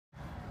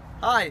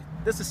Hi,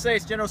 this is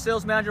Sage, General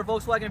Sales Manager,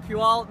 Volkswagen of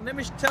Puyallup. Let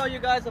me tell you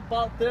guys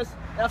about this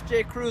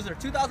FJ Cruiser,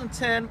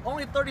 2010,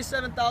 only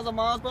 37,000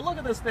 miles, but look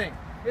at this thing.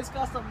 It's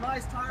got some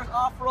nice tires,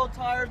 off-road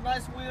tires,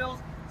 nice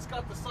wheels. It's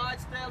got the side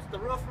steps, the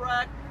roof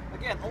rack.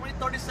 Again, only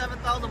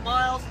 37,000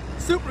 miles,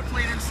 super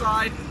clean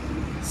inside,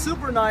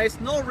 super nice,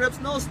 no rips,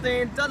 no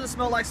stain, doesn't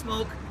smell like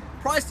smoke.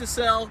 Price to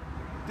sell.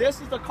 This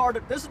is the car,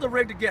 this is the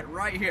rig to get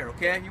right here,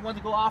 okay? You want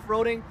to go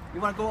off-roading,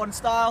 you want to go out in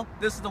style,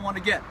 this is the one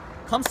to get.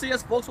 Come see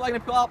us, Volkswagen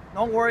of Puyallup.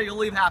 Don't worry, you'll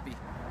leave happy.